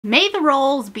May the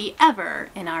rolls be ever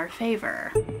in our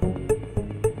favor.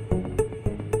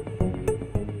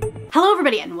 Hello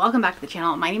everybody and welcome back to the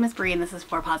channel. My name is Brie and this is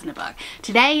For Paws in a Book.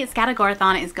 Today,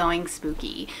 Scattergorathon is going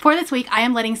spooky. For this week, I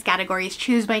am letting Scattergories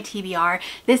choose by TBR.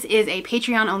 This is a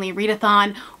Patreon only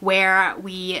readathon where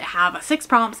we have 6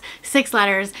 prompts, 6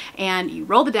 letters, and you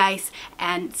roll the dice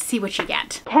and see what you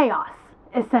get. Chaos.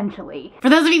 Essentially. For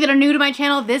those of you that are new to my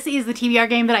channel, this is the TBR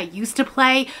game that I used to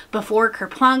play before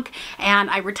Kerplunk, and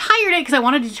I retired it because I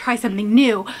wanted to try something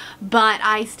new, but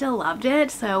I still loved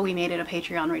it, so we made it a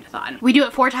Patreon readathon. We do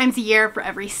it 4 times a year for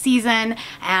every season,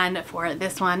 and for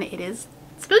this one, it is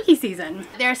spooky season.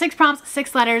 There are 6 prompts,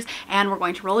 6 letters, and we're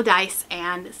going to roll a dice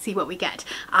and see what we get.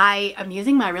 I am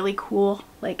using my really cool,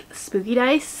 like, spooky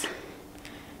dice.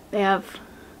 They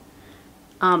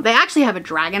actually have a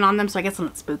dragon on them, so I guess it's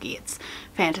not spooky, it's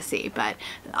fantasy, but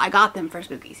I got them for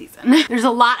spooky season. There's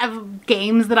a lot of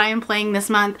games that I am playing this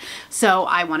month, so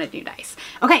I wanted new dice.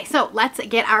 Okay, so let's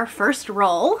get our first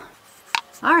roll.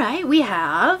 All right, we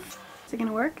have, is it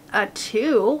gonna work? A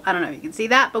 2. I don't know if you can see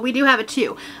that, but we do have a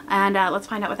 2. And let's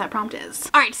find out what that prompt is.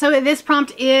 All right, so this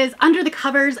prompt is Under the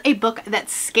Covers, a book that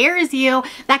scares you.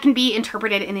 That can be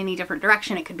interpreted in any different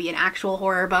direction. It could be an actual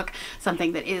horror book,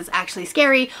 something that is actually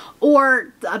scary,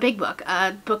 or a big book,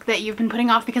 a book that you've been putting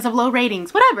off because of low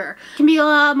ratings, whatever. It can be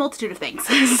a multitude of things.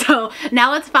 So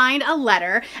now let's find a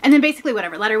letter, and then basically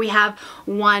whatever letter we have,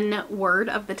 one word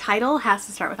of the title has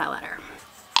to start with that letter.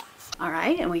 All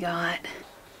right, and we got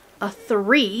a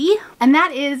 3, and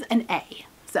that is an A.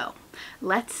 So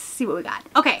let's see what we got.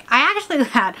 Okay, I actually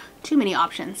had too many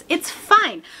options. It's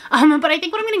fine. But I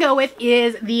think what I'm gonna go with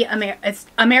is the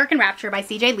American Rapture by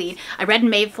C.J. Lee. I read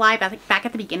Mayfly back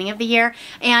at the beginning of the year,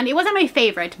 and it wasn't my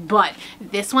favorite, but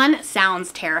this one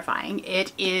sounds terrifying.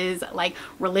 It is like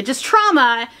religious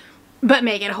trauma, but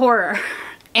make it horror.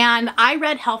 And I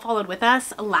read Hell Followed With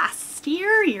Us last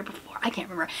year before, I can't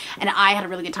remember, and I had a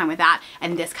really good time with that,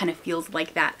 and this kind of feels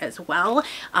like that as well.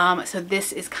 So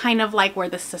this is kind of like where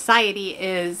the society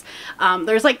is,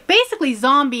 there's like basically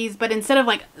zombies, but instead of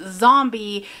like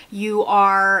zombie, you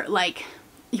are like,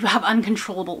 you have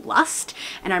uncontrollable lust,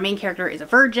 and our main character is a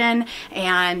virgin,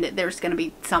 and there's gonna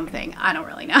be something, I don't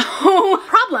really know.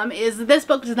 Problem is this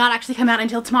book does not actually come out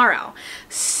until tomorrow,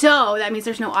 so that means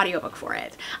there's no audiobook for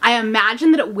it. I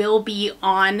imagine that it will be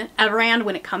on Everand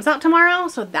when it comes out tomorrow,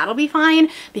 so that'll be fine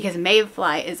because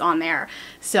Mayfly is on there,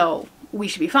 so we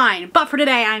should be fine. But for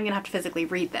today, I'm gonna have to physically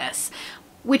read this,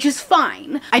 which is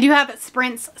fine. I do have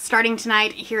sprints starting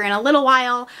tonight here in a little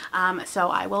while, so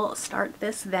I will start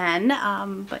this then.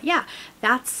 But yeah,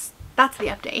 that's the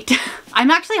update. I'm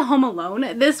actually home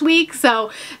alone this week,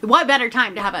 so what better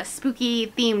time to have a spooky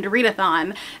themed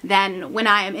readathon than when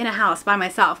I am in a house by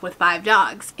myself with 5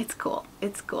 dogs. It's cool.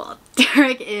 It's cool.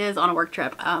 Derek is on a work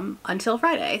trip until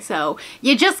Friday, so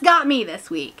you just got me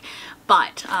this week.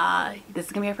 But this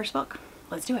is gonna be our first book.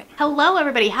 Let's do it. Hello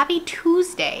everybody, happy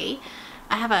Tuesday.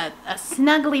 I have a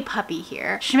snuggly puppy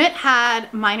here. Schmidt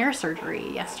had minor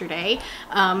surgery yesterday.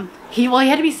 He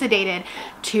had to be sedated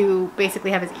to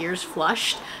basically have his ears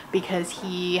flushed because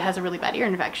he has a really bad ear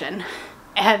infection.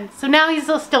 And so now he's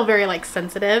still very like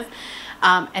sensitive,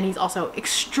 and he's also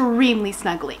extremely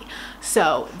snuggly.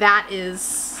 So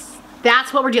that's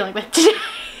what we're dealing with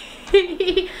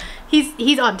today.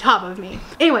 He's on top of me.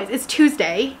 Anyways, it's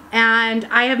Tuesday, and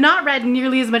I have not read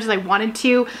nearly as much as I wanted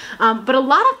to, but a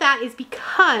lot of that is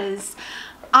because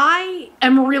I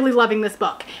am really loving this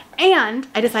book, and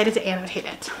I decided to annotate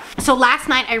it. So last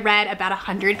night I read about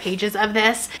 100 pages of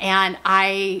this, and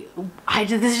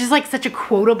this is just like such a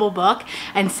quotable book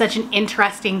and such an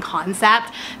interesting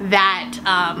concept that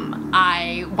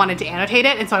I wanted to annotate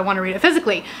it, and so I want to read it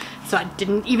physically. So I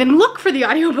didn't even look for the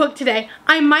audiobook today.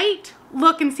 I might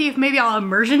look and see if maybe I'll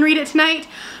immersion read it tonight,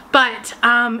 but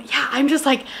yeah, I'm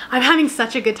having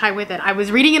such a good time with it. I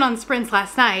was reading it on sprints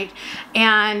last night,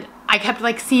 and I kept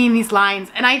like seeing these lines,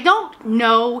 and I don't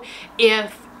know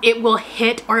if it will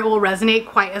hit or it will resonate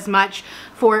quite as much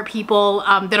for people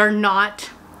that are not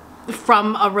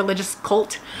from a religious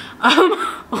cult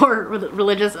or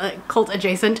religious cult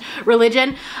adjacent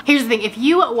religion. Here's the thing, if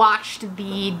you watched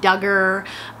the Duggar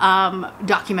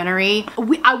documentary,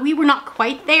 we were not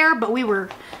quite there, but we were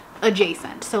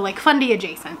adjacent, so like Fundy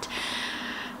adjacent.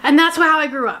 And that's how I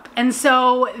grew up. And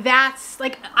so that's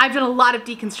like, I've done a lot of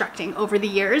deconstructing over the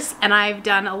years, and I've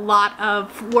done a lot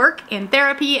of work in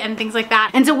therapy and things like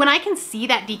that. And so when I can see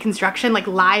that deconstruction like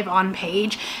live on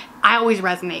page, I always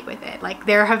resonate with it. Like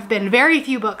there have been very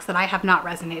few books that I have not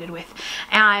resonated with,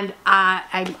 and I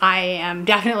am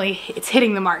definitely, it's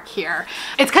hitting the mark here.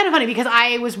 It's kind of funny because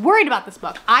I was worried about this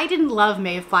book. I didn't love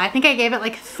Mayfly. I think I gave it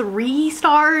like 3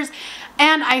 stars,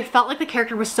 And I felt like the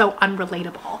character was so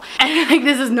unrelatable. And like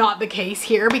this is not the case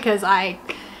here because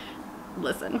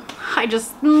listen, I'm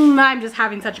just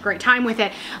having such a great time with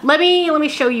it. Let me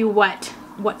show you what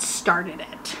started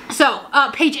it. So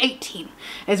page 18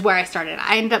 is where I started.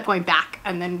 I ended up going back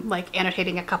and then like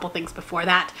annotating a couple things before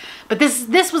that. But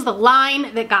this was the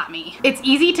line that got me. It's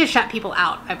easy to shut people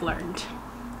out, I've learned.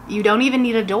 You don't even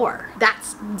need a door.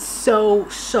 That's so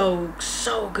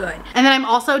good. And then I'm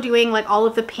also doing like all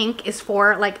of the pink is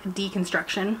for like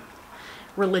deconstruction.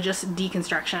 Religious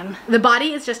deconstruction. The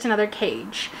body is just another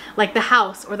cage, like the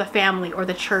house or the family or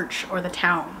the church or the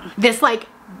town. This like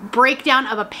breakdown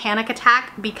of a panic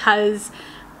attack because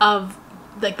of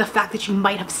like the fact that you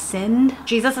might have sinned.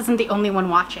 Jesus isn't the only one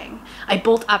watching. I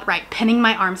bolt upright, pinning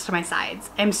my arms to my sides.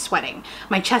 I'm sweating.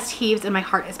 My chest heaves and my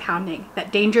heart is pounding.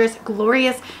 That dangerous,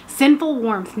 glorious, sinful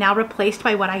warmth now replaced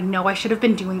by what I know I should have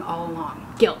been doing all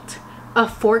along. Guilt. A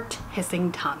forked,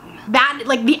 hissing tongue. That,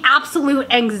 like the absolute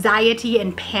anxiety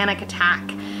and panic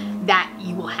attack that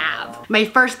you will have. My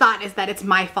first thought is that it's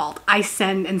my fault. I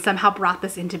sinned and somehow brought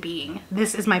this into being.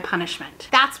 This is my punishment.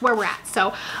 That's where we're at.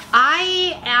 So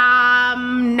I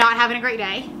am not having a great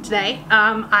day today.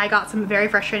 I got some very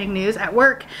frustrating news at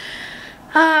work.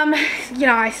 You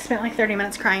know, I spent like 30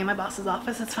 minutes crying in my boss's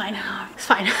office. It's fine. It's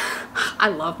fine. I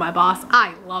love my boss.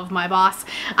 I love my boss.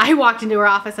 I walked into her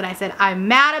office and I said, I'm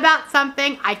mad about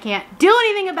something. I can't do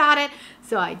anything about it.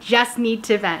 So I just need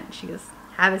to vent. She goes,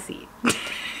 have a seat.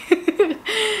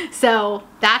 So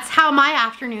that's how my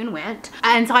afternoon went.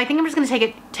 And so I think I'm just gonna take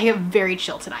it very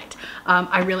chill tonight.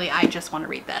 I just wanna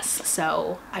read this.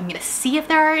 So I'm gonna see if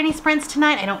there are any sprints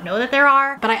tonight. I don't know that there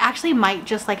are, but I actually might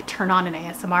just like turn on an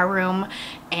ASMR room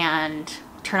and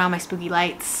turn on my spooky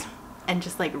lights and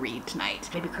just like read tonight.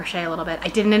 Maybe crochet a little bit. I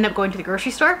didn't end up going to the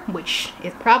grocery store, which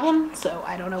is a problem. So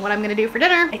I don't know what I'm gonna do for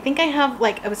dinner. I think I have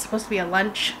like, it was supposed to be a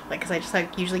lunch, like, cause I just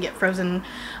like usually get frozen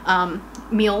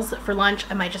meals for lunch.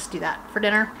 I might just do that for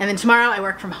dinner. And then tomorrow I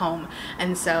work from home.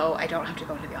 And so I don't have to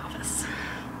go into the office,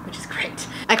 which is great.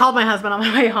 I called my husband on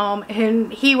my way home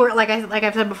and he worked, like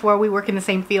I've said before, we work in the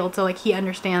same field. So like he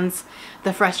understands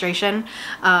the frustration.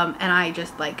 And I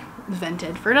just like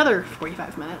vented for another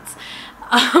 45 minutes.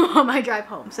 On my drive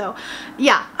home. So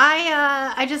yeah,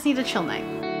 I just need a chill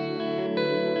night.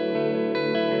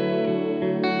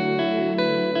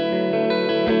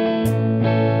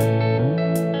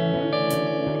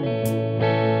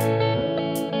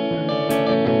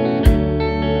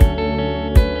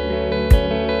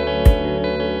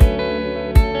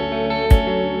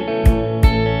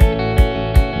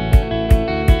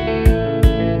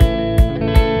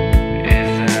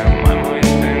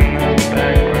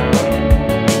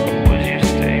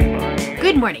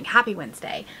 Morning, happy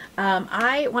Wednesday.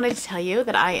 I wanted to tell you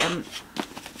that I am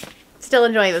still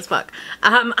enjoying this book.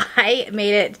 I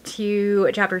made it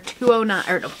to chapter 209,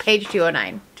 or no, page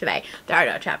 209 today. There are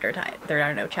no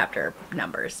chapter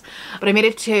numbers, but I made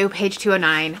it to page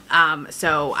 209.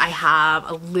 So I have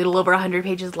a little over 100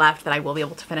 pages left that I will be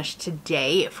able to finish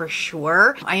today for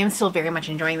sure. I am still very much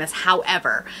enjoying this.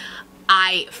 However,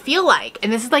 I feel like,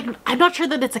 and this is like, I'm not sure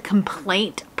that it's a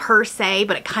complaint per se,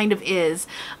 but it kind of is,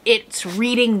 it's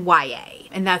reading YA,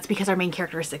 and that's because our main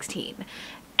character is 16.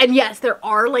 And yes, there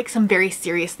are like some very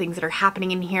serious things that are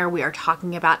happening in here. We are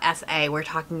talking about SA, we're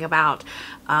talking about,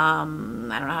 I don't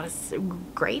know how to say,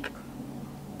 grape?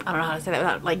 I don't know how to say that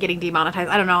without like getting demonetized.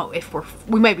 I don't know if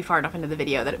we might be far enough into the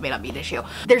video that it may not be an issue.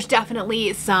 There's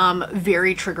definitely some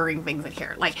very triggering things in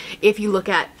here. Like if you look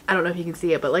at, I don't know if you can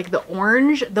see it, but like the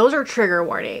orange, those are trigger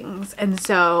warnings. And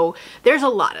so there's a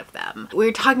lot of them.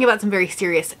 We're talking about some very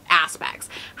serious aspects.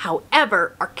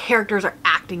 However, our characters are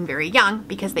acting very young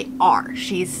because they are.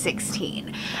 She's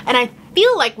 16. And I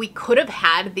feel like we could have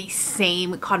had the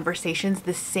same conversations,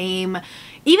 the same,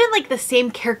 even like the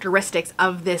same characteristics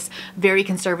of this very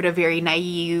conservative, very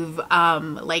naive,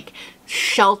 like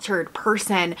sheltered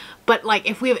person. But like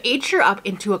if we have aged her up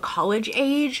into a college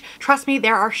age, trust me,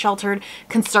 there are sheltered,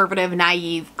 conservative,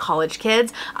 naive college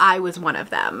kids. I was one of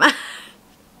them.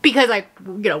 Because I,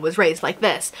 you know, was raised like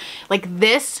this. Like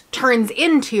this turns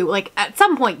into, like at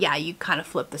some point, yeah, you kind of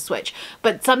flip the switch.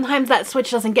 But sometimes that switch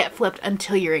doesn't get flipped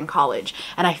until you're in college.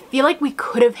 And I feel like we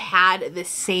could have had the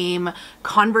same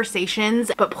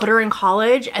conversations, but put her in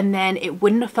college and then it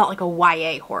wouldn't have felt like a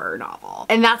YA horror novel.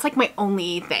 And that's like my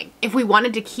only thing. If we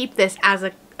wanted to keep this as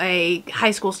a high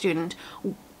school student,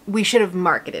 we should have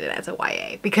marketed it as a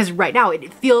YA, because right now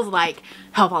it feels like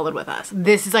Hell Followed With Us.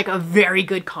 This is like a very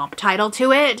good comp title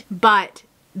to it, but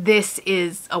this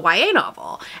is a YA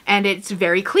novel, and it's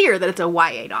very clear that it's a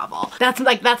YA novel. That's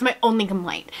my only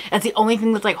complaint. That's the only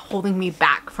thing that's like holding me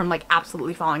back from like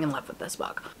absolutely falling in love with this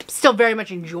book. Still very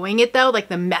much enjoying it though. Like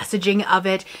the messaging of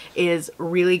it is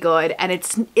really good, and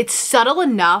it's subtle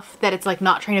enough that it's like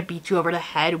not trying to beat you over the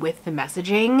head with the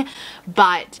messaging,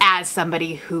 but as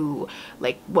somebody who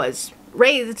like was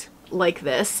raised like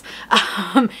this,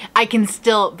 I can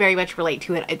still very much relate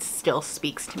to it. It still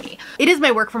speaks to me. It is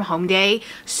my work from home day,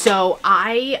 so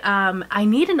I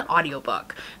need an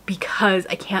audiobook because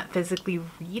I can't physically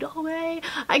read all day.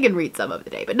 I can read some of the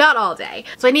day, but not all day.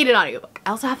 So I need an audiobook.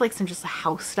 I also have like some just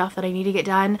house stuff that I need to get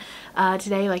done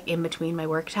today, like in between my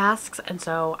work tasks. And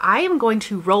so I am going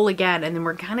to roll again, and then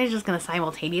we're kind of just gonna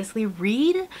simultaneously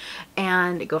read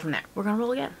and go from there. We're gonna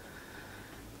roll again.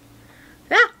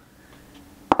 Yeah.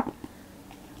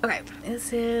 Okay,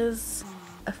 this is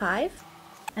a 5,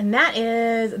 and that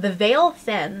is The Veil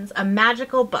Thins, a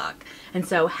magical book. And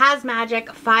so has magic,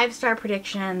 5-star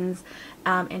predictions,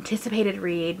 anticipated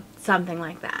read, something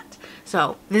like that.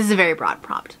 So this is a very broad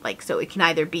prompt. Like, so it can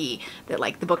either be that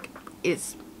like the book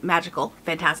is magical,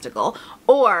 fantastical,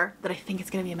 or that I think it's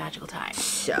gonna be a magical time.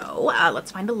 So let's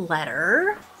find a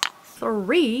letter.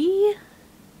 3,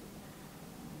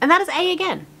 and that is A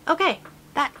again. Okay.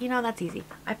 That, you know, that's easy.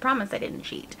 I promise I didn't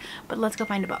cheat. But let's go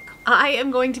find a book. I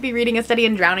am going to be reading A Study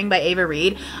in Drowning by Ava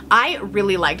Reed. I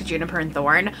really liked Juniper and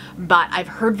Thorn, but I've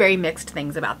heard very mixed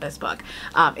things about this book.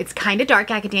 It's kind of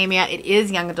dark academia. It is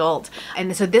young adult.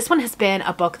 And so this one has been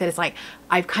a book that is like,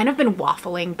 I've kind of been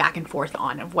waffling back and forth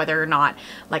on of whether or not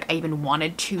like I even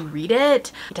wanted to read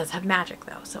it. It does have magic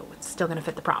though, so it's still gonna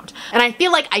fit the prompt. And I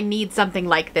feel like I need something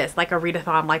like this, like a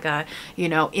readathon, like a, you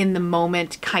know, in the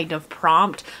moment kind of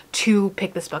prompt to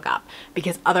pick this book up,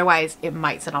 because otherwise it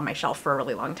might sit on my shelf for a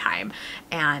really long time.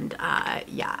 And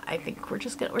yeah, I think we're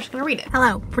just gonna read it.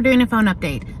 Hello, we're doing a phone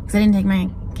update because I didn't take my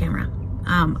camera.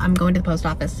 I'm going to the post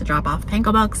office to drop off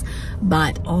Panko books,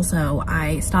 but also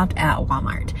I stopped at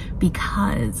Walmart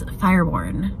because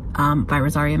Fireborn by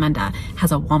Rosario Menda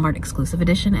has a Walmart exclusive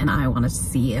edition, and I want to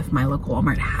see if my local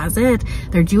Walmart has it.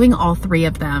 They're doing all 3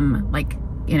 of them like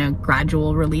in a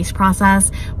gradual release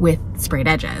process with sprayed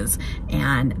edges,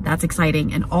 and that's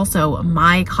exciting. And also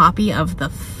my copy of the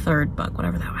 3rd book,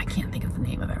 whatever that, I can't think of the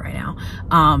name of it right now,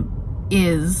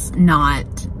 is not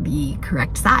the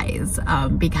correct size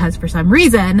because for some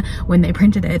reason when they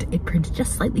printed it, it printed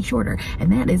just slightly shorter,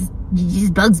 and that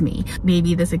just bugs me.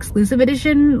 Maybe this exclusive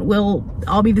edition will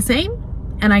all be the same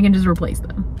and I can just replace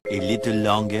them. A little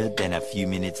longer than a few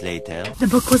minutes later. The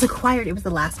book was acquired. It was the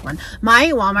last one.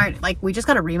 My Walmart, like, we just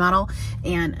got a remodel,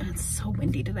 and it's so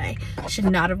windy today. I should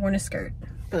not have worn a skirt,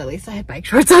 but at least I had bike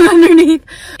shorts on underneath.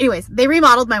 Anyways, they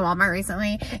remodeled my Walmart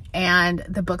recently, and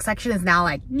the book section is now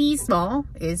like knee small,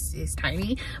 is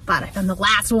tiny, but I found the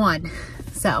last one.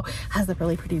 So has the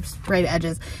really pretty sprayed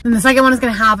edges. And the second one is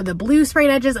gonna have the blue sprayed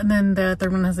edges, and then the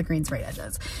 3rd one has the green sprayed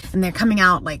edges. And they're coming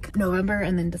out like November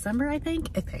and then December, I think.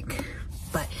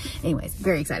 But anyways,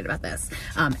 very excited about this.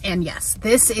 And yes,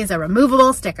 this is a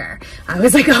removable sticker. I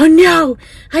was like, oh no,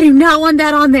 I do not want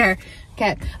that on there.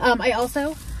 Okay, I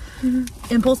also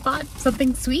impulse bought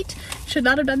something sweet. Should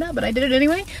not have done that, but I did it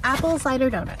anyway. Apple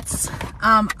cider donuts.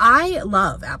 I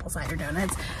love apple cider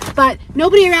donuts, but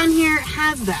nobody around here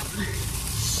has them.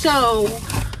 So,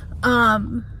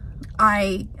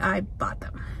 I bought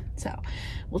them. So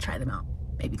we'll try them out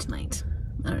maybe tonight.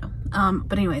 I don't know.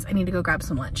 But anyways, I need to go grab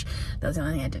some lunch. That was the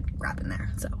only thing I did grab in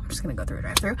there. So I'm just gonna go through a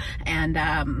drive-thru and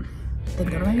then go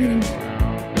to my meeting.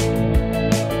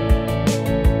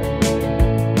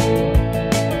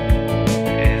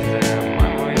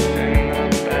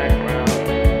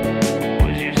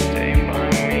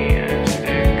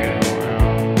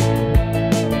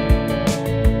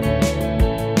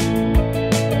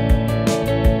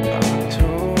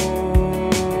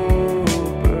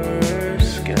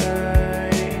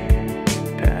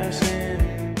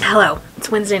 Hello, it's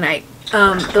Wednesday night.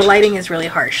 The lighting is really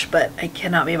harsh, but I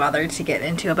cannot be bothered to get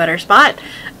into a better spot.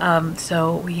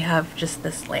 So we have just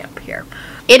this lamp here.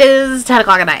 It is 10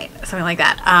 o'clock at night, something like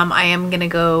that. I am gonna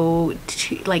go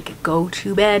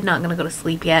to bed, not gonna go to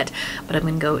sleep yet, but I'm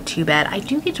gonna go to bed. I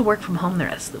do get to work from home the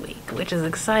rest of the week, which is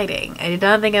exciting. I did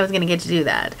not think I was gonna get to do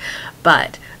that,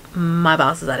 but my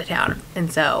boss is out of town.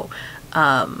 And so,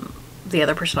 the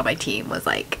other person on my team was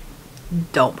like,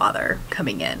 don't bother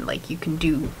coming in, like you can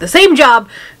do the same job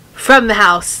from the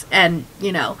house. And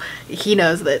you know, he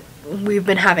knows that we've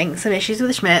been having some issues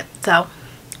with Schmidt, so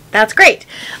that's great.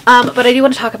 But I do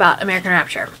want to talk about American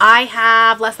Rapture. I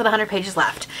have less than 100 pages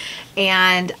left,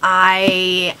 and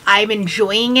I'm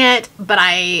enjoying it, but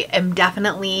I am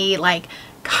definitely like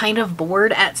kind of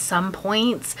bored at some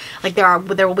points. Like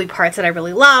there will be parts that I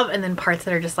really love and then parts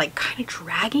that are just like kind of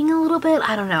dragging a little bit.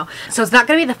 I don't know. So it's not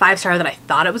going to be the 5-star that I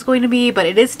thought it was going to be, but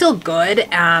it is still good.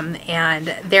 And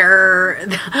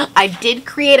I did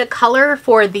create a color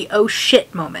for the oh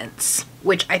shit moments,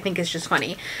 which I think is just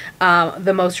funny.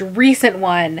 The most recent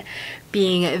one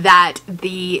being that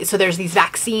so there's these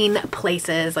vaccine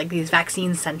places, like these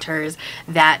vaccine centers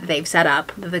that they've set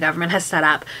up, that the government has set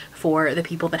up for the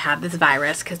people that have this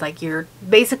virus, because like you're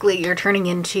turning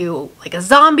into like a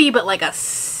zombie, but like a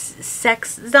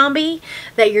sex zombie,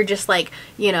 that you're just like,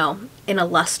 you know, in a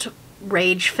lust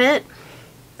rage fit,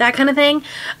 that kind of thing.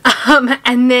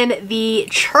 And then the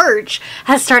church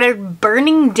has started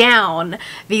burning down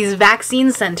these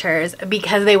vaccine centers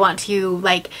because they want to,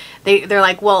 like, they're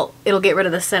like, well, it'll get rid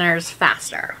of the sinners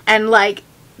faster. And like,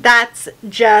 that's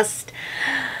just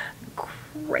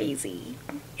crazy.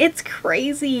 It's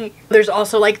crazy. There's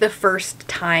also like the first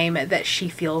time that she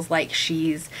feels like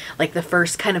she's like the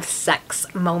first kind of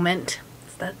sex moment.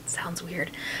 That sounds weird,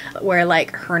 where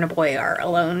like her and a boy are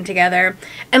alone together.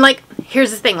 And like, here's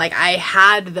the thing, like I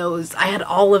had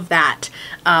all of that,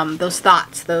 those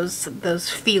thoughts, those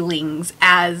feelings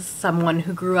as someone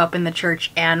who grew up in the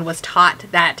church and was taught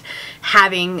that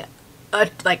having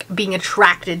like being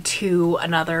attracted to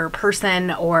another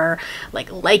person or like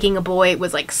liking a boy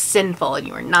was like sinful and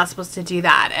you were not supposed to do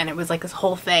that, and it was like this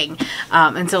whole thing.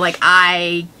 And so like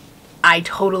I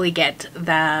totally get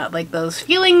like those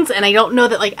feelings, and I don't know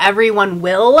that like everyone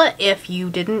will if you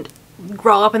didn't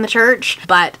grow up in the church,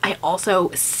 but I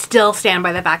also still stand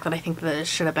by the fact that I think that it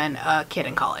should have been a kid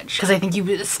in college, because I think you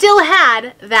would have still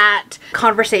had that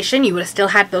conversation, you would have still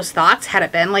had those thoughts had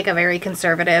it been like a very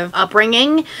conservative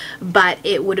upbringing, but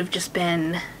it would have just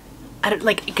been, I don't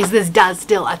like, because this does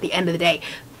still at the end of the day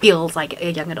feels like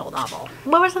a young adult novel.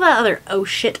 What were some of the other oh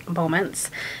shit moments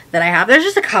that I have? There's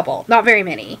just a couple, not very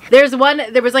many. There was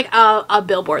like a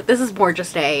billboard. This is more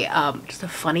just a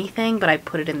funny thing, but I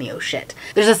put it in the oh shit.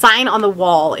 There's a sign on the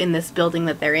wall in this building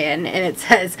that they're in, and it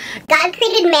says, God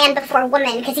created man before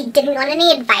woman because he didn't want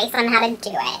any advice on how to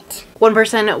do it. One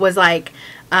person was like,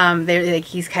 they're like,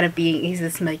 he's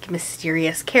this like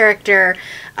mysterious character,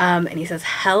 and he says,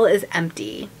 hell is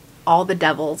empty, all the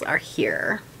devils are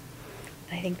here.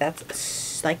 I think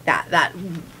that's like that,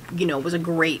 you know, was a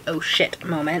great oh shit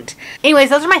moment. Anyways,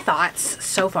 those are my thoughts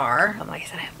so far. Like I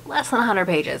said, I have less than 100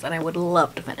 pages and I would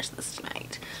love to finish this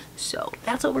tonight. So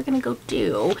that's what we're gonna go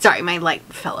do. Sorry, my light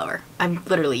fell over. I'm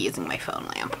literally using my phone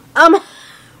lamp.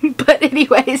 But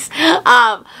anyways,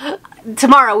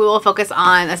 tomorrow we will focus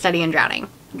on A Study in Drowning.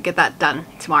 Get that done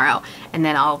tomorrow. And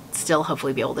then I'll still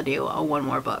hopefully be able to do one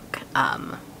more book,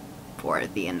 for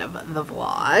the end of the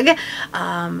vlog.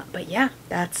 But yeah,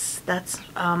 that's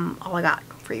all I got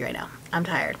for you right now. I'm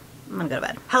tired. I'm gonna go to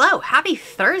bed. Hello, happy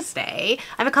Thursday.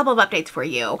 I have a couple of updates for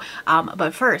you.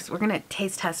 But first, we're gonna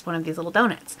taste test one of these little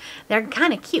donuts. They're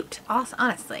kind of cute,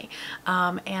 honestly.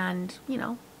 And you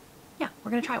know, yeah,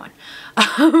 we're gonna try one.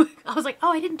 I was like,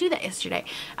 oh, I didn't do that yesterday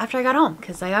after I got home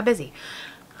because I got busy.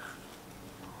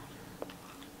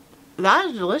 That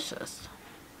is delicious.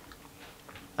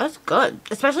 That's good,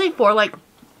 especially for like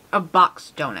a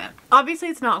boxed donut. Obviously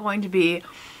it's not going to be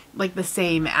like the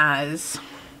same as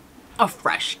a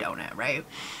fresh donut, right?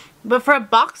 But for a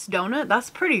boxed donut,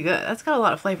 that's pretty good. That's got a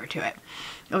lot of flavor to it.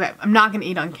 Okay, I'm not gonna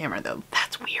eat on camera though.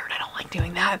 That's weird, I don't like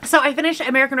doing that. So I finished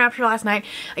American Rapture last night.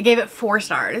 I gave it 4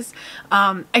 stars.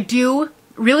 I do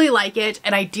really like it,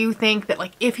 and I do think that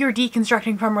like if you're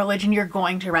deconstructing from religion, you're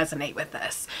going to resonate with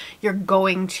this. You're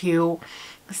going to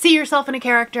see yourself in a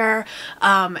character,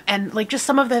 and like just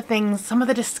some of the things, some of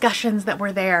the discussions that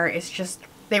were there is just,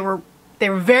 they were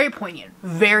very poignant,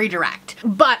 very direct.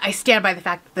 But I stand by the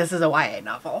fact that this is a YA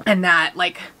novel, and that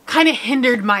like kind of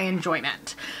hindered my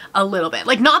enjoyment a little bit.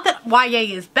 Like, not that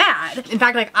YA is bad. In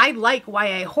fact, like I like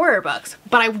YA horror books,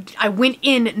 but I went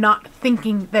in not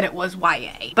thinking that it was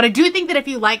YA. But I do think that if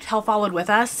you liked Hell Followed With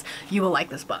Us, you will like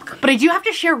this book. But I do have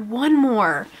to share one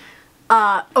more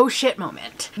oh shit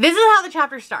moment. This is how the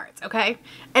chapter starts, okay?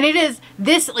 And it is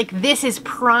this is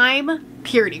prime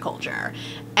purity culture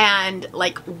and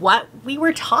like what we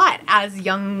were taught as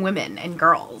young women and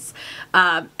girls.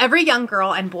 Every young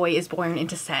girl and boy is born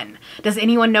into sin. Does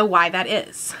anyone know why that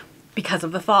is? Because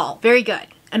of the fall. Very good.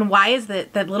 And why is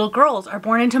it that little girls are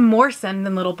born into more sin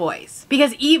than little boys?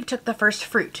 Because Eve took the first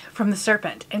fruit from the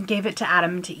serpent and gave it to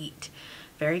Adam to eat.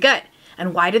 Very good.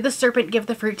 And why did the serpent give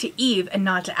the fruit to Eve and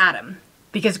not to Adam?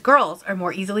 Because girls are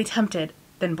more easily tempted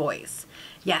than boys.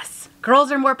 Yes,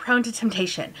 girls are more prone to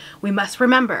temptation. We must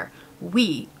remember,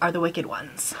 we are the wicked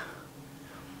ones.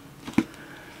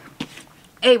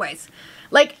 Anyways,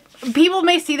 like people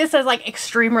may see this as like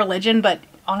extreme religion, but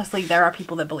honestly, there are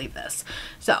people that believe this.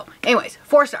 So anyways,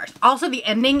 4 stars. Also, the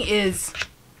ending is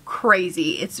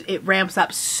crazy. It ramps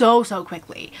up so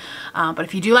quickly. But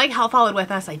if you do like Hell Followed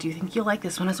With Us, I do think you'll like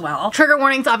this one as well. Trigger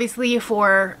warnings, obviously,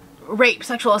 for rape,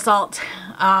 sexual assault,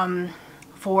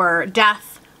 for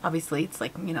death. Obviously, it's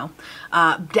like, you know,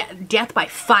 death by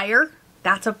fire.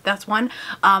 That's one.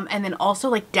 And then also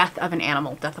like death of an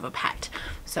animal, death of a pet.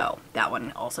 So that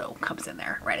one also comes in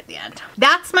there right at the end.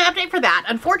 That's my update for that.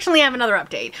 Unfortunately, I have another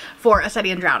update for A Study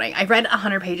in Drowning. I've read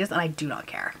 100 pages and I do not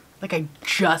care. Like, I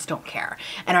just don't care.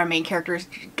 And our main character is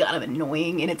kind of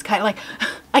annoying, and it's kind of like,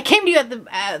 I came to you at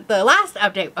the last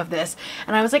update of this,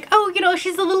 and I was like, oh, you know,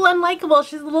 she's a little unlikable,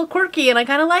 she's a little quirky, and I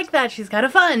kind of like that, she's kind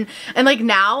of fun. And like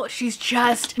now, she's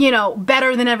just, you know,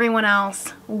 better than everyone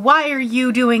else. Why are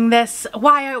you doing this?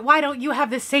 Why don't you have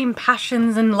the same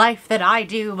passions in life that I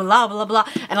do? Blah, blah, blah.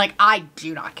 And like, I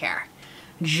do not care.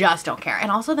 Just don't care. And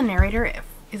also the narrator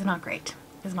is not great.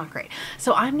 Is not great.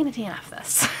 So I'm gonna DNF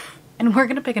this. And we're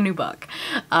gonna pick a new book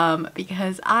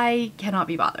because I cannot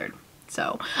be bothered.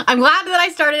 So I'm glad that I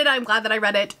started, I'm glad that I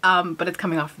read it, but it's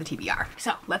coming off the TBR.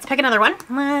 So let's pick another one.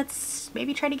 Let's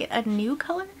maybe try to get a new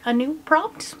color, a new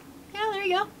prompt. Yeah, there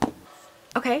you go.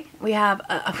 Okay, we have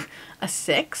a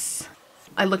 6.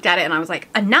 I looked at it and I was like,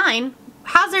 a 9?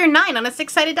 How's there a 9 on a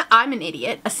 6-sided die? I'm an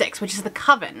idiot. A 6, which is The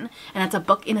Coven, and it's a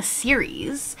book in a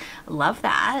series. Love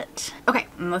that. Okay,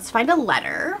 let's find a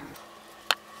letter.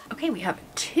 Okay, we have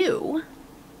 2.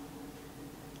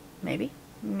 Maybe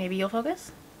you'll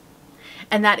focus.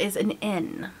 And that is an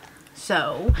N.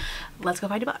 So let's go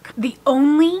find a book. The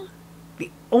only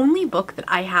book that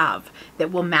I have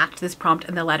that will match this prompt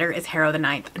and the letter is Harrow the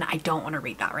Ninth, and I don't want to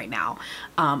read that right now.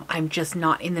 I'm just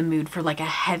not in the mood for like a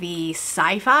heavy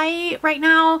sci-fi right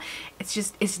now.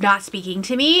 It's not speaking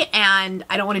to me, and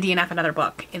I don't want to DNF another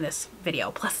book in this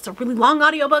video. Plus it's a really long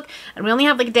audiobook and we only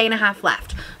have like a day and a half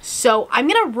left. So I'm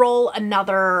gonna roll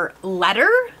another letter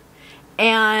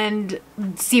and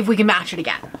see if we can match it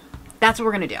again. That's what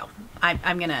we're gonna do.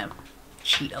 I'm gonna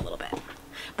cheat a little bit,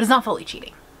 but it's not fully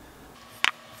cheating.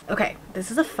 Okay,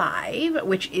 this is a 5,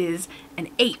 which is an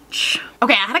H.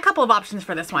 Okay, I had a couple of options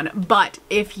for this one, but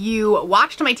if you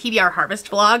watched my TBR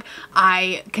Harvest vlog,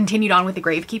 I continued on with the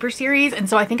Gravekeeper series, and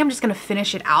so I think I'm just gonna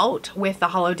finish it out with the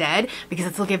Hollow Dead because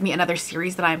this will give me another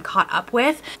series that I'm caught up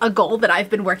with, a goal that I've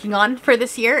been working on for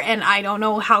this year, and I don't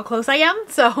know how close I am,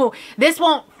 so this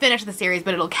won't finish the series,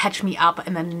 but it'll catch me up,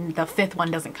 and then the 5th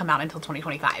one doesn't come out until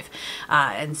 2025.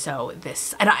 And so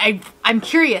this, and I'm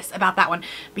curious about that one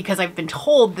because I've been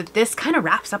told that this kind of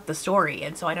wraps up the story,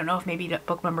 and so I don't know if maybe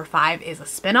book number 5 is a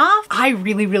spin-off. I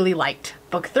really liked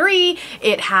book 3.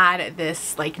 It had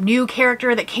this like new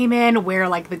character that came in where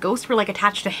like the ghosts were like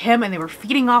attached to him and they were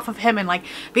feeding off of him and like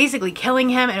basically killing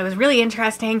him, and it was really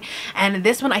interesting. And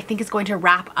this one I think is going to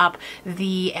wrap up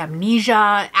the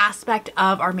amnesia aspect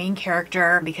of our main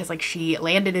character because like she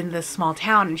landed in this small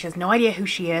town and she has no idea who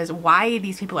she is, why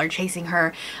these people are chasing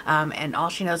her, and all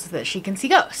she knows is that she can see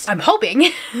ghosts. I'm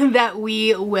hoping that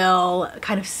we will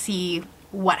kind of see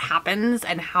what happens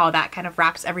and how that kind of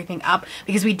wraps everything up,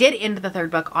 because we did end the 3rd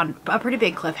book on a pretty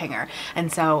big cliffhanger.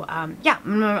 And so yeah,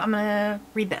 I'm gonna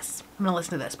read this. I'm gonna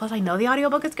listen to this. Plus I know the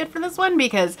audiobook is good for this one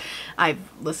because I've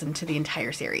listened to the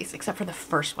entire series except for the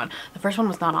first one. The first one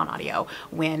was not on audio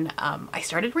when I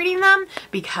started reading them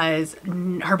because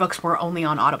her books were only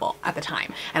on Audible at the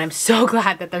time, and I'm so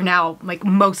glad that they're now like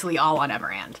mostly all on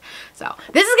Everand. So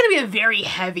this is gonna be a very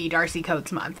heavy Darcy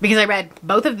Coates month because I read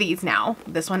both of these now,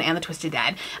 this one and The Twisted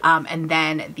Dead, and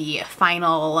then the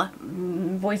final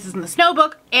Voices in the Snow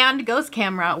book and Ghost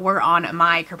Camera were on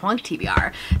my Kerplunk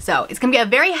TBR. So it's gonna be a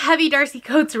very heavy Darcy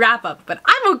Coates wrap up, but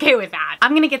I'm okay with that.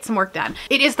 I'm gonna get some work done.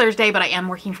 It is Thursday, but I am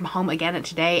working from home again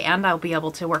today, and I'll be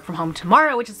able to work from home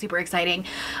tomorrow, which is super exciting.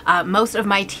 Most of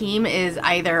my team is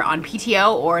either on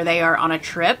PTO or they are on a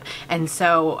trip, and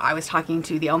so I was talking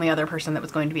to the only other person that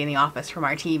was going to be in the office from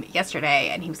our team yesterday,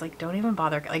 and he was like, don't even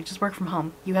bother, like just work from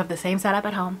home. You have the same setup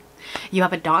at home. You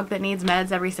have a dog that needs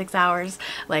meds every 6 hours,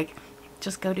 like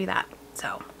just go do that.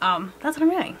 So that's what I'm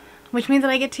doing, which means that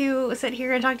I get to sit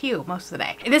here and talk to you most of the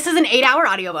day. This is an 8-hour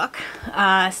audiobook,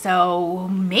 so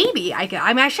maybe I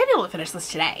should be able to finish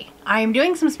this today. I'm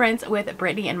doing some sprints with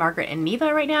Brittany and Margaret and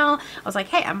Neva right now. I was like,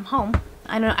 hey, I'm home.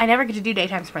 I never get to do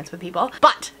daytime sprints with people,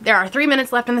 but there are 3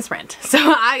 minutes left in the sprint, so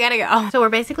I gotta go. So we're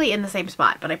basically in the same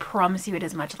spot, but I promise you it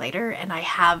is much later, and I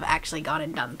have actually gone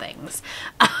and done things.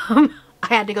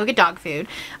 I had to go get dog food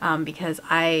because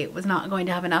I was not going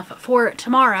to have enough for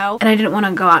tomorrow, and I didn't want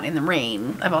to go out in the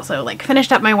rain. I've also like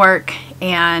finished up my work,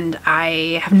 and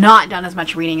I have not done as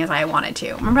much reading as I wanted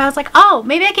to. Remember, I was like, oh,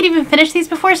 maybe I could even finish these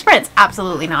before sprints.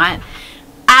 Absolutely not.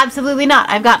 Absolutely not.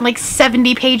 I've gotten like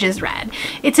 70 pages read.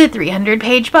 It's a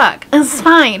 300-page book. It's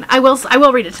fine. I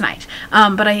will read it tonight.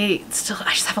 But I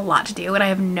just have a lot to do and I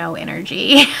have no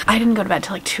energy. I didn't go to bed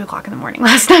till like 2 o'clock in the morning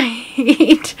last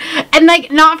night. And like,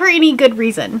 not for any good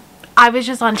reason. I was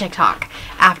just on TikTok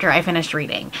after I finished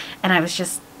reading, and I was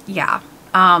just, yeah.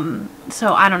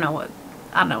 So I don't know what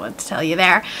to tell you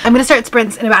there. I'm gonna start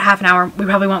sprints in about half an hour. We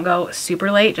probably won't go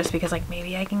super late just because like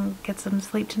maybe I can get some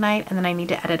sleep tonight, and then I need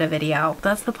to edit a video.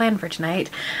 That's the plan for tonight.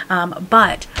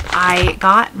 But I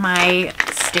got my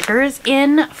stickers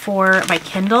in for my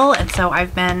Kindle, and so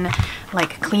I've been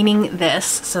like cleaning this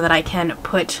so that I can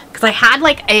put, because I had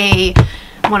like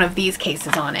one of these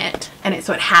cases on it, and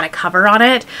so it had a cover on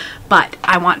it, but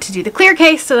I want to do the clear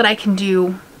case so that I can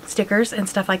do stickers and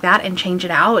stuff like that and change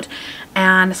it out.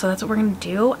 And so that's what we're gonna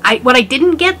do. What I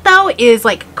didn't get though is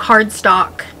like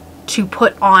cardstock to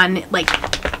put on like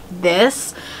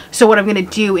this. So what I'm gonna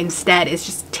do instead is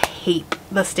just tape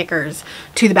the stickers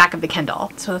to the back of the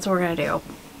Kindle. So that's what we're gonna do.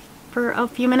 For a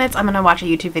few minutes I'm gonna watch a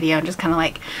YouTube video and just kind of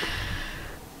like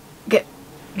get,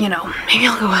 you know, maybe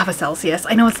I'll go have a Celsius.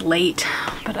 I know it's late,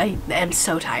 but I am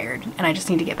so tired and I just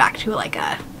need to get back to like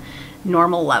a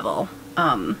normal level.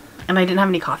 And I didn't have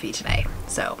any coffee today,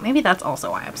 so maybe that's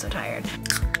also why I'm so tired.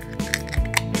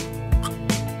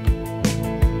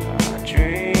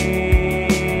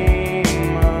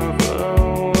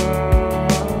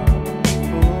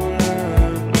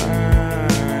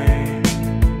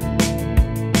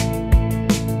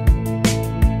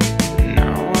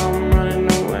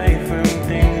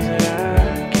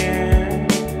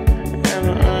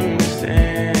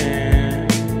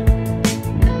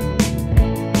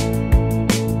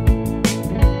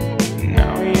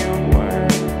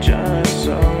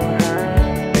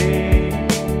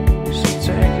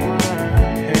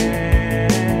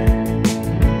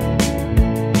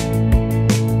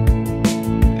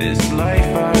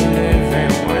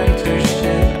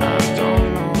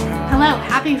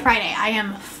 Friday. I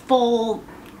am full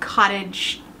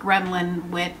cottage gremlin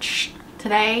witch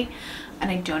today, and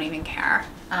I don't even care.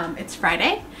 It's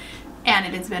Friday and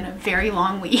it has been a very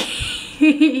long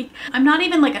week. I'm not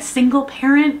even like a single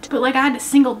parent, but like I had a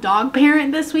single dog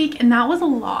parent this week, and that was a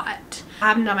lot. I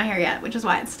haven't done my hair yet, which is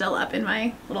why it's still up in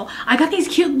my little, I got these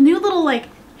cute new little like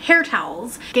hair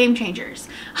towels, game changers.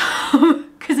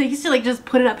 Because I used to like just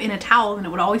put it up in a towel and it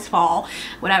would always fall,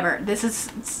 whatever. This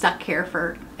is stuck here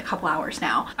for a couple hours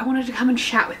now. I wanted to come and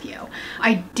chat with you.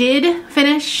 I did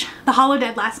finish The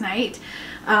Holodead last night,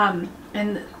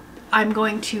 and I'm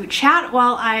going to chat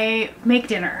while I make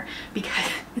dinner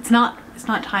because it's not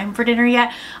time for dinner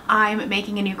yet. I'm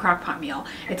making a new crock-pot meal.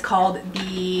 It's called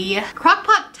the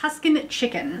Crock-Pot Tuscan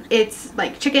Chicken. It's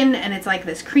like chicken and it's like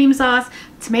this cream sauce,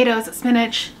 tomatoes,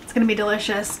 spinach. It's gonna be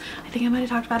delicious. I think I might have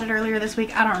talked about it earlier this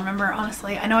week. I don't remember,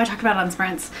 honestly. I know I talked about it on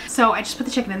sprints. So I just put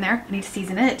the chicken in there. I need to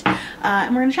season it,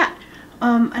 and we're gonna chat.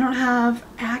 I don't have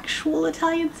actual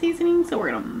Italian seasoning, so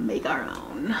we're gonna make our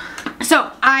own.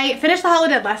 So I finished The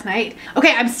Holodead last night.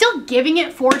 Okay, I'm still giving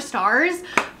it 4 stars,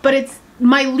 but it's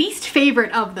my least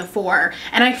favorite of the 4.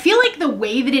 And I feel like the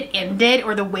way that it ended,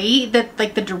 or the way that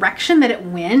like the direction that it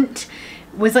went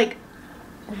was like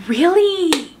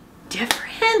really different.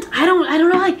 I don't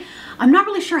know, like I'm not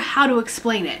really sure how to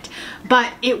explain it,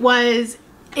 but it was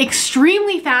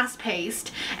extremely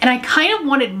fast-paced and I kind of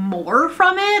wanted more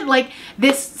from it. Like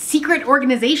this secret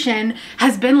organization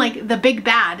has been like the big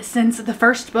bad since the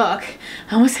first book.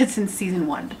 I almost said since season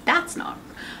 1, but that's not.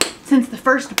 Since the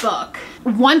first book.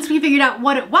 Once we figured out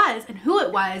what it was and who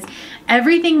it was,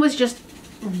 everything was just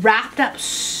wrapped up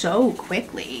so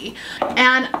quickly.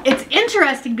 And it's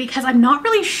interesting because I'm not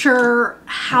really sure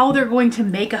how they're going to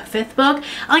make a 5th book.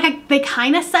 Like they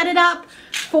kind of set it up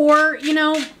for, you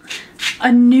know,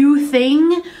 a new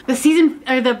thing. The season,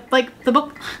 or the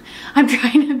book, I'm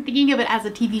thinking of it as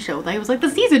a TV show. Like, it was like the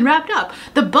season wrapped up.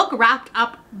 The book wrapped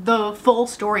up the full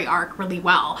story arc really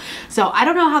well. So I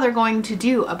don't know how they're going to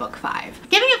do a book 5.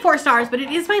 Giving it 4 stars, but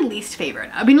it is my least favorite.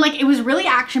 I mean, like, it was really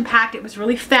action packed, it was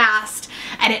really fast,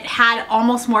 and it had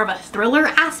almost more of a thriller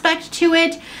aspect to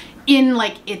it in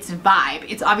like its vibe.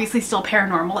 It's obviously still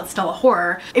paranormal, it's still a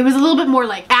horror. It was a little bit more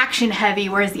like action heavy,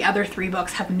 whereas the other 3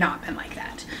 books have not been like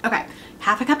that. Okay.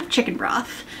 Half a cup of chicken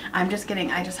broth. I'm just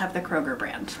kidding. I just have the Kroger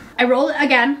brand. I rolled it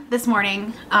again this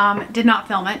morning. Did not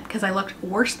film it because I looked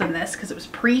worse than this because it was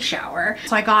pre-shower.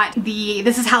 So I got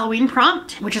this is Halloween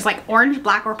prompt, which is like orange,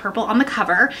 black, or purple on the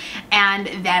cover. And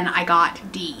then I got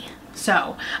D.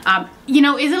 So, you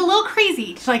know, is it a little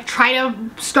crazy to like try to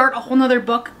start a whole nother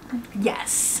book?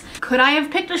 Yes. Could I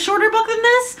have picked a shorter book than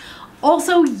this?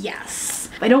 Also, yes.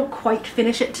 If I don't quite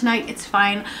finish it tonight, it's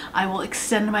fine. I will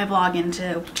extend my vlog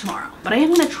into tomorrow, but I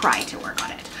am gonna try to work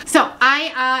on it. So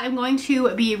I am going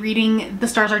to be reading The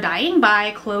Stars Are Dying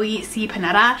by Chloe C.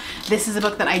 Panetta. This is a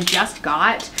book that I just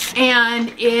got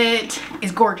and it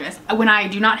is gorgeous. When I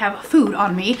do not have food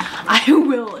on me, I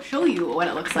will show you what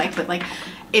it looks like, but like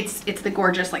it's the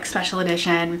gorgeous like special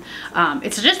edition.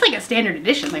 It's just like a standard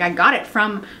edition. Like I got it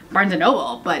from Barnes &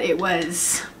 Noble, but it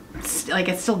was like,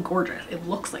 it's still gorgeous. It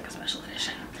looks like a special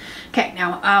edition. Okay,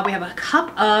 now we have a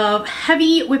cup of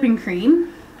heavy whipping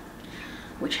cream,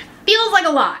 which feels like a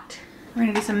lot. We're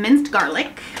gonna do some minced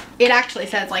garlic. It actually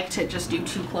says like to just do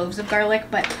 2 cloves of garlic,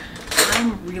 but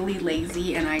I'm really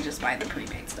lazy and I just buy the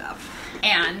pre-made stuff.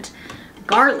 And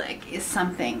garlic is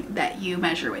something that you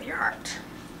measure with your heart.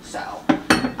 So,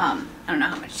 I don't know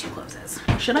how much 2 cloves is.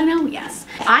 Should I know? Yes.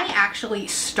 I actually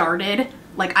started,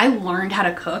 like I learned how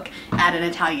to cook at an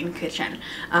Italian kitchen.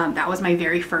 That was my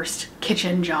very first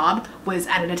kitchen job, was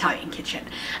at an Italian kitchen.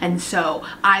 And so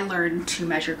I learned to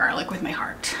measure garlic with my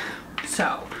heart.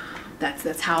 So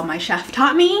that's how my chef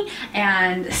taught me.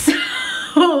 And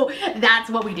so that's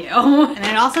what we do. And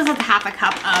then it also says half a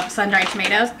cup of sun-dried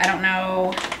tomatoes. I don't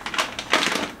know.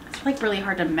 It's like really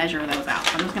hard to measure those out.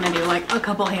 So I'm just gonna do like a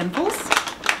couple handfuls.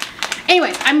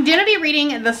 Anyways, I'm gonna be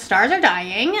reading The Stars Are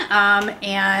Dying,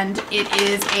 and it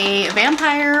is a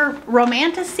vampire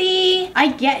romantasy. I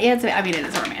mean, it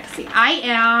is a romantasy. I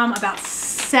am about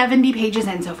 70 pages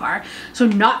in so far, so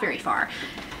not very far.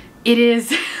 It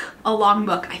is a long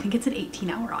book. I think it's an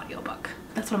 18-hour audiobook.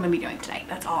 That's what I'm gonna be doing today.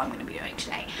 That's all I'm gonna be doing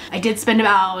today. I did spend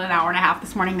about an hour and a half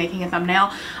this morning making a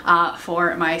thumbnail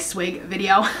for my swig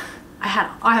video. I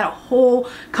had a whole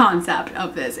concept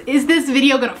of this. Is this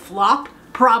video gonna flop?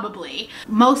 Probably.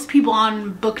 Most people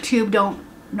on BookTube don't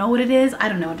know what it is. I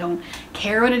don't know, don't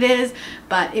care what it is,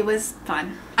 but it was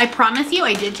fun. I promise you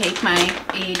I did take my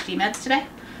ADHD meds today,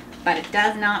 but it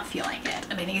does not feel like it.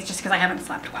 And I think it's just because I haven't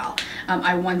slept well.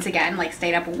 I once again like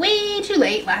stayed up way too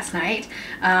late last night.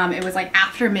 It was like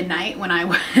after midnight when I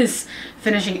was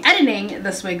finishing editing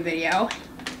the swig video.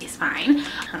 It's fine.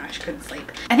 I don't know, I just couldn't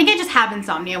sleep. I think I just have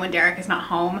insomnia when Derek is not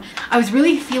home. I was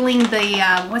really feeling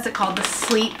the, what's it called?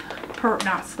 The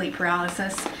not sleep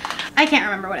paralysis. I can't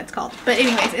remember what it's called. But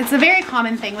anyways, it's a very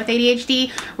common thing with ADHD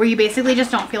where you basically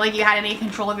just don't feel like you had any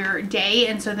control of your day.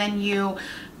 And so then you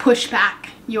push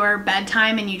back your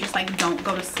bedtime and you just like don't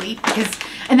go to sleep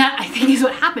and that I think is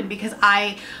what happened because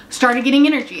I started getting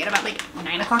energy at about like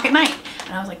 9 o'clock at night.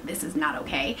 And I was like, this is not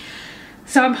okay.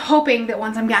 So I'm hoping that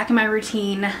once I'm back in my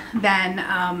routine,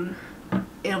 then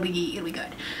it'll be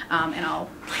good. And I'll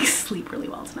like sleep really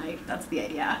well tonight. That's the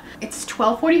idea. It's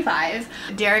 12:45.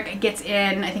 Derek gets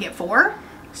in, I think at 4.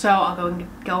 So I'll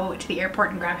go to the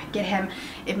airport and get him.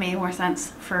 It made more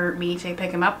sense for me to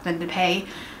pick him up than to pay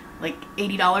like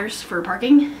 $80 for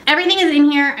parking. Everything is in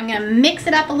here. I'm gonna mix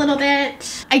it up a little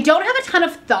bit. I don't have a ton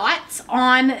of thoughts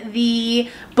on the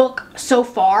book so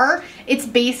far. It's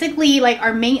basically like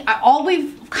all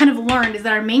we've kind of learned is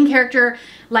that our main character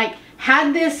like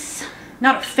had this,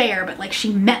 not affair, but like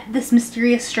she met this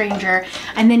mysterious stranger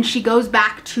and then she goes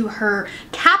back to her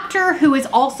captor who is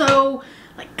also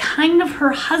like kind of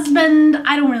her husband.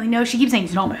 I don't really know. She keeps saying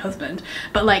he's not my husband,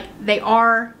 but like they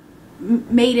are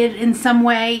mated in some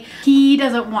way. He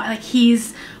doesn't want, like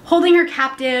he's holding her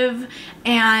captive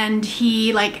and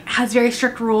he like has very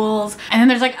strict rules. And then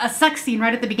there's like a sex scene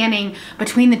right at the beginning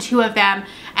between the two of them.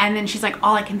 And then she's like,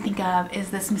 all I can think of is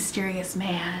this mysterious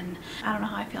man. I don't know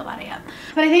how I feel about it yet.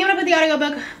 But I think I'm gonna put the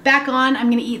audiobook back on.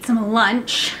 I'm gonna eat some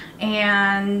lunch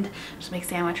and just make a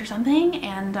sandwich or something.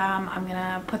 And I'm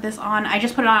gonna put this on. I'm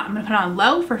gonna put it on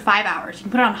low for 5 hours. You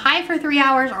can put it on high for 3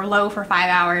 hours or low for 5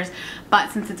 hours.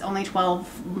 But since it's only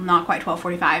not quite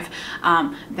 12:45,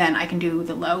 then I can do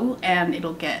the low and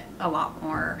it'll get a lot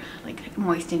more like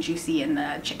moist and juicy and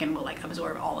the chicken will like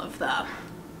absorb all of the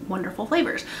wonderful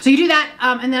flavors. So you do that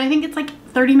and then I think it's like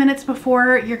 30 minutes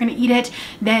before you're gonna eat it,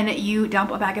 then you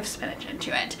dump a bag of spinach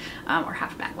into it, or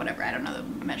half a bag, whatever, I don't know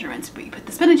the measurements, but you put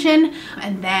the spinach in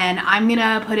and then I'm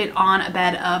gonna put it on a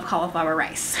bed of cauliflower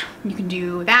rice. You can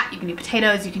do that, you can do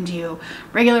potatoes, you can do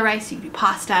regular rice, you can do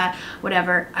pasta,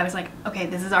 whatever. I was like, okay,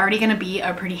 this is already gonna be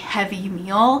a pretty heavy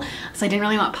meal, so I didn't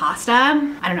really want pasta.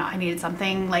 I don't know, I needed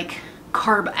something like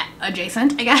carb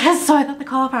adjacent, I guess. So I thought the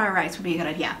cauliflower rice would be a good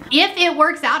idea. If it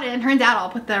works out and it turns out, I'll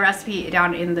put the recipe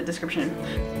down in the description.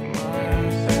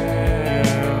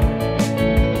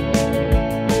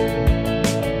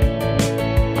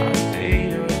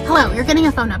 Hello, you're getting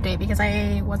a phone update because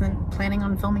I wasn't planning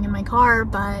on filming in my car,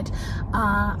 but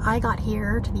I got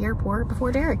here to the airport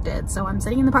before Derek did. So I'm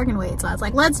sitting in the parking wait. So I was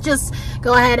like, let's just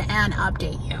go ahead and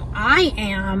update you. I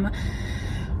am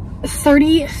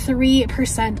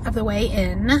 33% of the way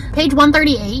in. Page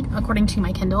 138, according to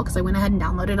my Kindle, because I went ahead and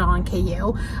downloaded it on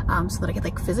KU so that I could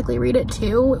like physically read it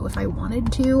too if I wanted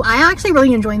to. I actually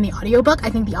really enjoying the audiobook. I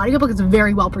think the audiobook is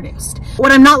very well produced.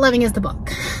 What I'm not loving is the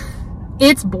book.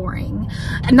 It's boring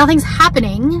and nothing's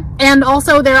happening, and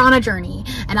also they're on a journey,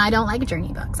 and I don't like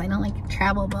journey books. I don't like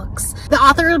travel books. The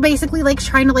author basically like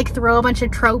trying to like throw a bunch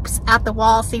of tropes at the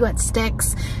wall, see what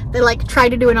sticks. They like tried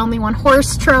to do an only one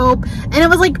horse trope, and it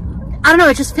was like, I don't know,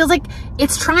 it just feels like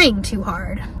it's trying too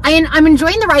hard. I'm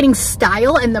enjoying the writing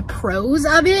style and the prose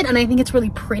of it, and I think it's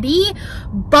really pretty,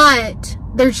 but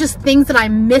there's just things that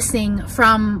I'm missing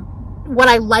from what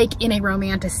I like in a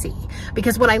romantasy,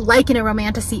 because what I like in a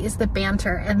romantasy is the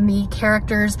banter and the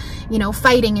characters, you know,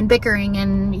 fighting and bickering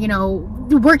and, you know,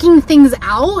 working things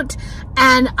out.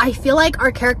 And I feel like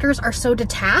our characters are so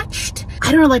detached.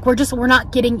 I don't know, like we're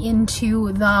not getting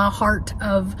into the heart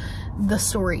of the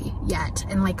story yet,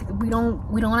 and like we don't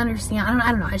understand.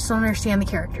 I don't know, I just don't understand the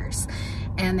characters,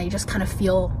 and they just kind of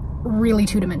feel really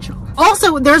two-dimensional.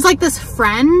 Also, there's like this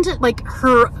friend, like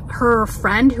her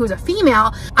friend who's a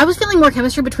female. I was feeling more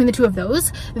chemistry between the two of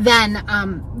those than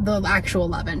the actual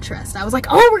love interest. I was like,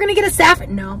 oh, we're gonna get a sapphic.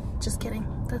 No, just kidding.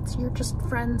 You're just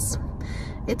friends.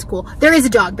 It's cool. There is a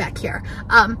dog back here.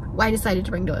 I decided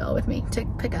to bring Doyle with me to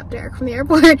pick up Derek from the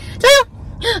airport. Doyle!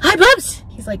 Hi, Bubs!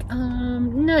 He's like,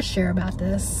 not sure about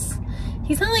this.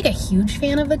 He's not like a huge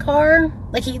fan of the car.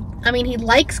 Like he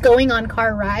likes going on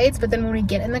car rides, but then when we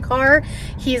get in the car,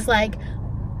 he's like,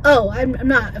 oh, I'm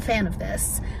not a fan of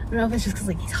this. I don't know if it's just because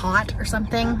like he's hot or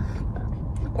something,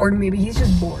 or maybe he's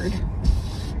just bored.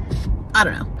 I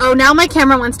don't know. Oh, now my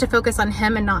camera wants to focus on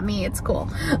him and not me. It's cool.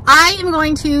 I am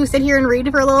going to sit here and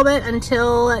read for a little bit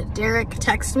until Derek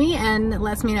texts me and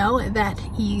lets me know that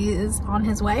he is on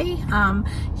his way.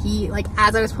 He, like,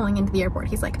 as I was pulling into the airport,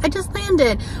 he's like, I just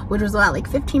landed, which was about like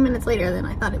 15 minutes later than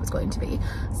I thought it was going to be.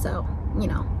 So, you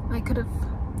know, I could have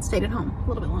stayed at home a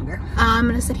little bit longer. I'm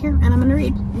gonna sit here and I'm gonna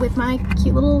read with my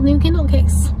cute little new Kindle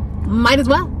case. Might as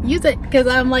well use it because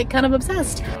I'm like kind of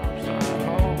obsessed.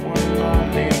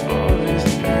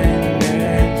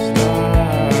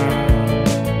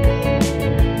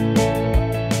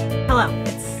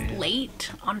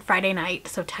 On Friday night,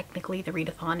 so technically the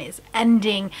readathon is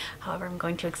ending. However, I'm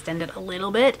going to extend it a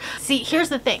little bit. See, here's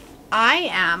the thing. I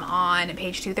am on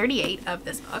page 238 of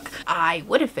this book. I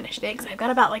would have finished it because I've got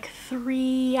about like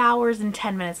 3 hours and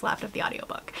 10 minutes left of the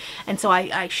audiobook. And so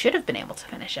I should have been able to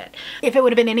finish it. If it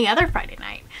would have been any other Friday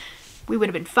night, we would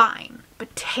have been fine.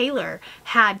 But Taylor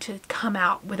had to come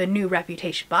out with a new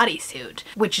Reputation bodysuit,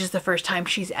 which is the first time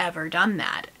she's ever done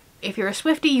that. If you're a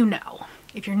Swiftie, you know.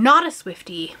 If you're not a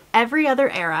Swiftie, every other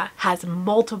era has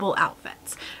multiple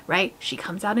outfits, right? She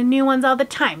comes out in new ones all the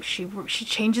time. She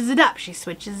changes it up. She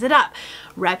switches it up.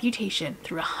 Reputation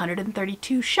through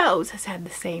 132 shows has had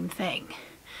the same thing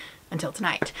until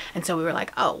tonight. And so we were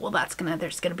like, oh, well,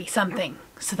 there's gonna be something.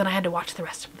 So then I had to watch the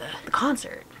rest of the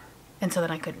concert. And so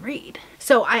then I couldn't read.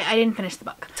 So I didn't finish the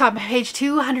book. So I'm on page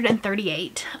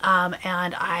 238,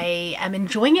 and I am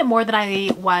enjoying it more than I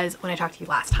was when I talked to you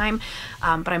last time,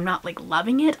 but I'm not like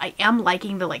loving it. I am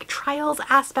liking the like trials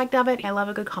aspect of it. I love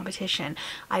a good competition.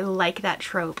 I like that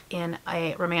trope in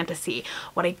a romantasy.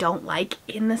 What I don't like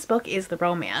in this book is the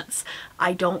romance.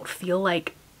 I don't feel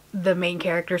like the main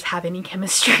characters have any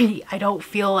chemistry. I don't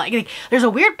feel like there's a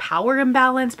weird power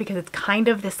imbalance because it's kind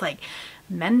of this like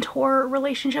mentor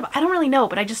relationship. I don't really know,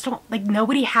 but I just don't like,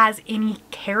 nobody has any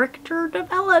character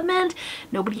development.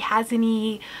 Nobody has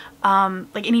any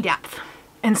like any depth.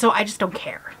 And so I just don't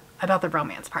care about the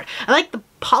romance part. I like the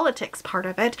politics part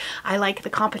of it. I like the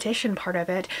competition part of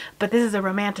it, but this is a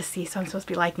romantasy, so I'm supposed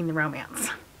to be liking the romance.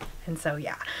 And so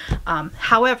yeah.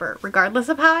 However, regardless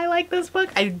of how I like this book,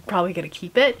 I'm probably gonna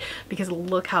keep it because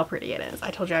look how pretty it is. I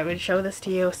told you I would show this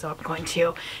to you, so I'm going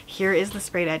to. Here is the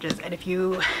sprayed edges, and if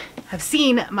you have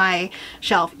seen my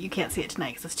shelf, you can't see it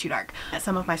tonight because it's too dark.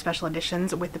 Some of my special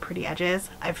editions with the pretty edges,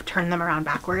 I've turned them around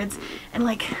backwards, and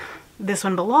like this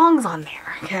one belongs on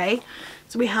there, okay?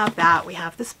 So we have that, we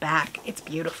have this back, it's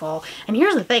beautiful. And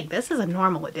here's the thing, this is a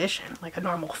normal edition, like a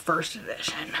normal first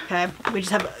edition, okay? We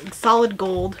just have solid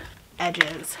gold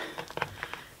edges,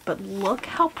 but look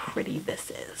how pretty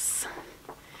this is.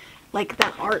 Like,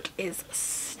 that art is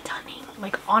stunning.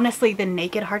 Like, honestly, the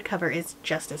naked hardcover is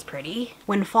just as pretty.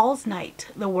 When fall's night,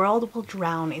 the world will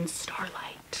drown in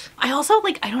starlight. I also,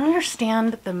 like, I don't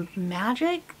understand the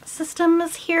magic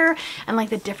systems here and like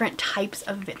the different types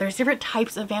of, there's different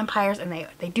types of vampires and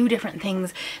they do different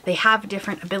things. They have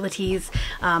different abilities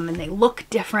and they look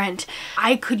different.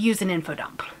 I could use an info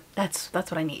dump. That's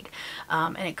what I need.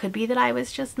 And it could be that I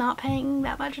was just not paying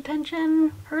that much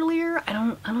attention earlier. I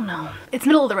don't know. It's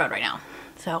middle of the road right now,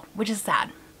 so, which is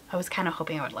sad. I was kind of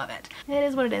hoping I would love it. It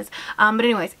is what it is. But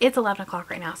anyways, it's 11 o'clock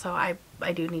right now, so I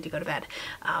do need to go to bed.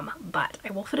 But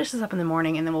I will finish this up in the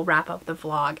morning and then we'll wrap up the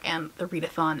vlog and the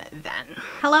readathon then.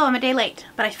 Hello, I'm a day late,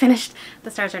 but I finished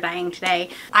The Stars Are Dying today.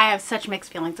 I have such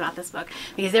mixed feelings about this book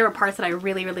because there were parts that I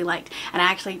really, really liked, and I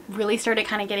actually really started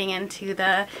kind of getting into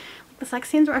the sex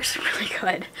scenes were actually really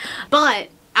good. But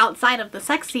outside of the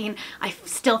sex scene, I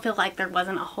still feel like there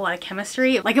wasn't a whole lot of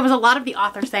chemistry. Like, it was a lot of the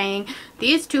author saying,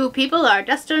 these two people are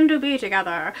destined to be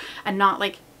together, and not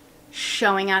like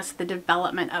showing us the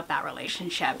development of that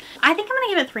relationship. I think I'm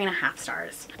gonna give it 3.5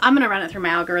 stars. I'm gonna run it through my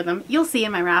algorithm. You'll see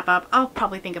in my wrap up. I'll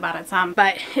probably think about it some,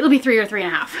 but it'll be 3 or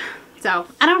 3.5. So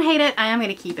I don't hate it. I am going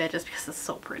to keep it just because it's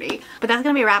so pretty. But that's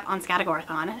going to be a wrap on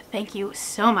Scattergorathon. Thank you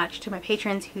so much to my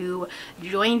patrons who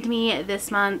joined me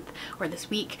this month or this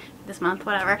week, this month,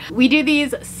 whatever. We do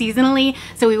these seasonally,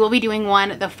 so we will be doing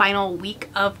one the final week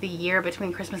of the year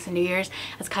between Christmas and New Year's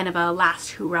as kind of a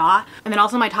last hurrah. And then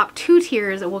also my top 2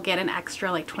 tiers will get an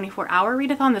extra like 24-hour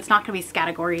readathon that's not going to be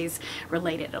Scattergories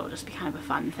related. It'll just be kind of a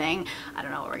fun thing. I don't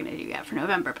know what we're going to do yet for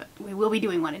November, but we will be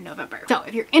doing one in November. So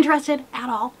if you're interested at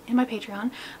all in my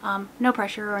Patreon, no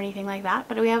pressure or anything like that,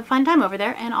 but we have a fun time over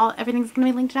there, and everything's going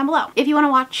to be linked down below. If you want to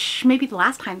watch maybe the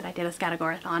last time that I did a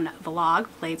Scattergorathon vlog,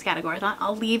 played Scattergorathon,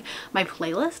 I'll leave my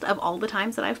playlist of all the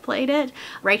times that I've played it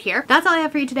right here. That's all I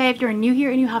have for you today. If you're new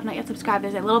here and you have not yet subscribed,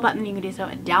 there's a little button you can do so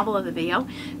down below the video.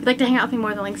 If you'd like to hang out with me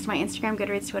more, the links to my Instagram,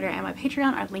 Goodreads, Twitter, and my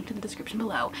Patreon are linked in the description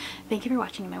below. Thank you for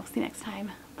watching, and I will see you next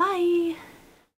time. Bye!